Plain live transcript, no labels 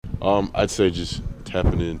I'd say just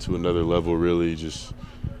tapping into another level, really. Just,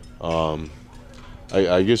 I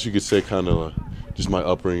guess you could say kind of just my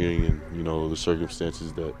upbringing and, the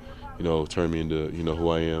circumstances that, turned me into, who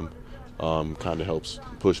I am, kind of helps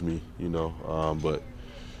push me, but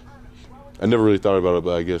I never really thought about it,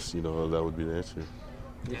 but I guess, that would be the answer.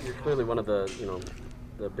 You're clearly one of the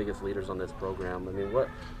biggest leaders on this program. I mean,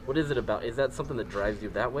 what is it about? Is that something that drives you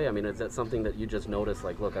that way? I mean, is that something that you just notice,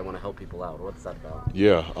 like, look, I want to help people out? What's that about?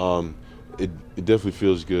 Yeah, it definitely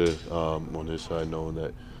feels good on this side, knowing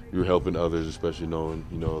that you're helping others, especially knowing,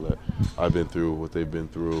 that I've been through what they've been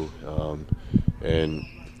through, and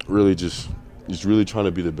really just really trying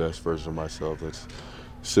to be the best version of myself. That's the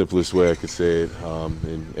simplest way I could say it,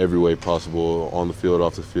 in every way possible, on the field,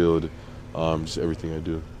 off the field, just everything I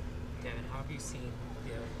do. Devin, how have you seen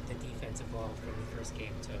the defense evolve from the first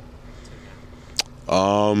game to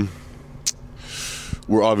now?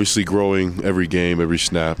 We're obviously growing every game, every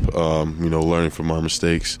snap, learning from our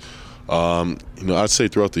mistakes. I'd say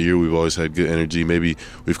throughout the year we've always had good energy. Maybe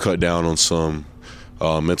we've cut down on some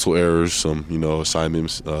mental errors, some,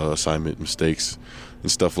 assignment mistakes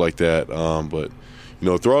and stuff like that. But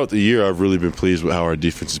throughout the year I've really been pleased with how our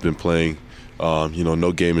defense has been playing.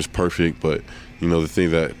 No game is perfect, but, the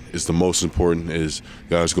thing that is the most important is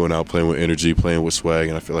guys going out playing with energy, playing with swag,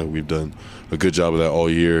 and I feel like we've done a good job of that all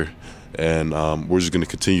year. And we're just going to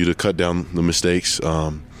continue to cut down the mistakes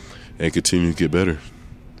and continue to get better.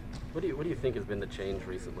 What do you think has been the change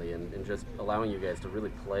recently in just allowing you guys to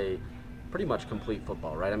really play pretty much complete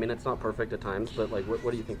football, right? I mean, it's not perfect at times, but like,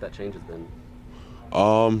 what do you think that change has been?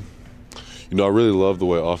 I really love the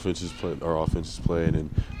way our offense is playing, and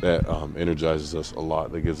that energizes us a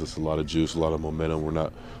lot. That gives us a lot of juice, a lot of momentum. We're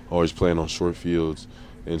not always playing on short fields,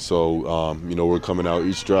 and so we're coming out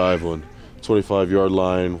each drive on 25-yard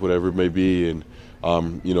line, whatever it may be, and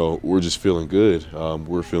we're just feeling good.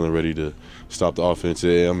 We're feeling ready to stop the offense.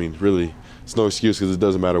 I mean, really, it's no excuse because it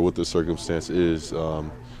doesn't matter what the circumstance is. We're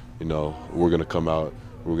going to come out.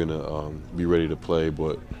 We're going to be ready to play.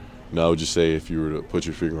 But I would just say if you were to put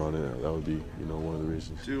your finger on it, that would be one of the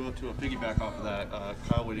reasons. To piggyback off of that,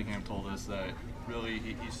 Kyle Whittingham told us that really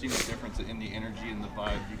he's seen a difference in the energy and the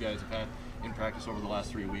vibe you guys have had in practice over the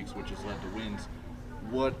last 3 weeks, which has led to wins.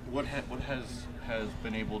 What has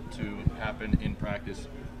been able to happen in practice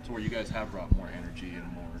to where you guys have brought more energy and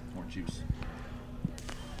more juice?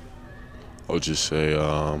 I would just say,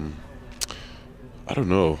 I don't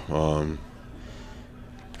know. Was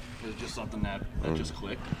it just something that just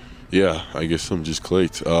clicked? Yeah, I guess something just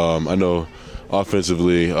clicked. I know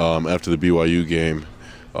offensively, after the BYU game,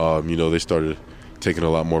 they started taking a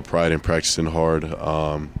lot more pride in practicing hard.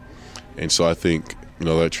 And so I think,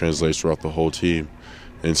 that translates throughout the whole team.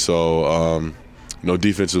 And so,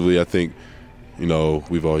 defensively, I think,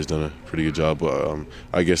 we've always done a pretty good job. But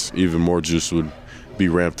I guess even more juice would be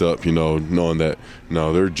ramped up, knowing that,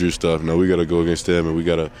 they're juiced up. We got to go against them, and we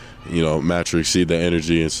got to, match or exceed that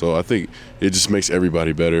energy. And so I think it just makes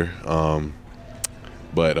everybody better.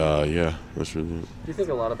 Yeah, that's really it. Do you think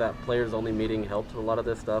a lot of that players-only meeting helped with a lot of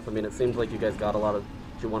this stuff? I mean, it seems like you guys got a lot of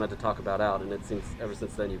what you wanted to talk about out, and it seems ever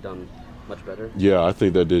since then you've done much better. Yeah, I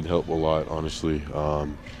think that did help a lot, honestly.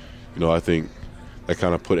 I think that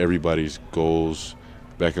kind of put everybody's goals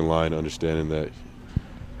back in line, understanding that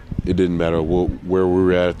it didn't matter where we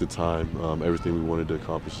were at the time. Everything we wanted to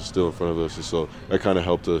accomplish is still in front of us. And so that kind of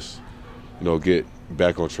helped us, get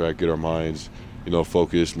back on track, get our minds,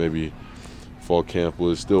 focused. Maybe fall camp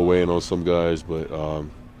was still weighing on some guys, but,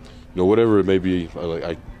 whatever it may be,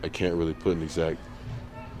 I can't really put an exact,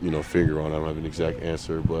 finger on it. I don't have an exact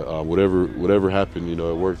answer, but whatever happened,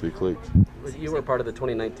 it worked, it clicked. You were part of the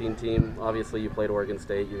 2019 team. Obviously, you played Oregon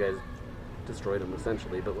State. You guys destroyed them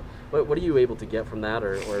essentially. But what are you able to get from that,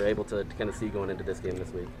 or able to kind of see going into this game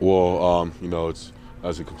this week? Well, it's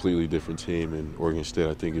as a completely different team, and Oregon State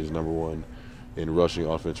I think is number one in rushing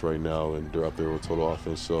offense right now, and they're up there with total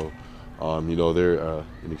offense. So, they're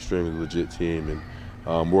an extremely legit team,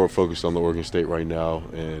 and we're focused on the Oregon State right now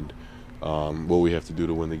and what we have to do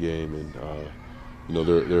to win the game. And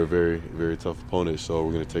they're a very, very tough opponent, so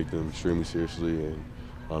we're going to take them extremely seriously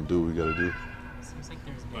and do what we got to do. Seems like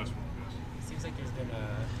there's been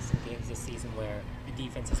some games this season where the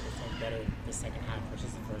defense has performed better the second half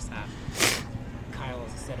versus the first half. Kyle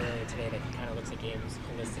said earlier today that he kind of looks at games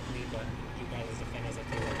holistically, but you guys as defenders, I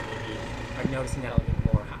feel like maybe are noticing that a little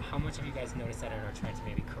bit more. How much have you guys noticed that and are trying to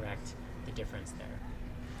maybe correct the difference there?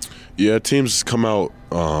 Yeah, teams come out,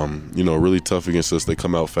 really tough against us. They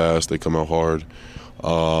come out fast. They come out hard.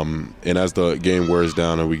 And as the game wears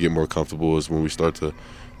down and we get more comfortable is when we start to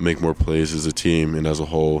make more plays as a team and as a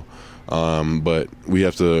whole. But we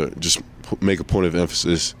have to just make a point of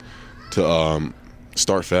emphasis to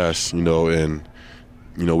start fast, and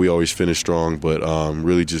we always finish strong, but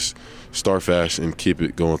really just start fast and keep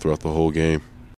it going throughout the whole game.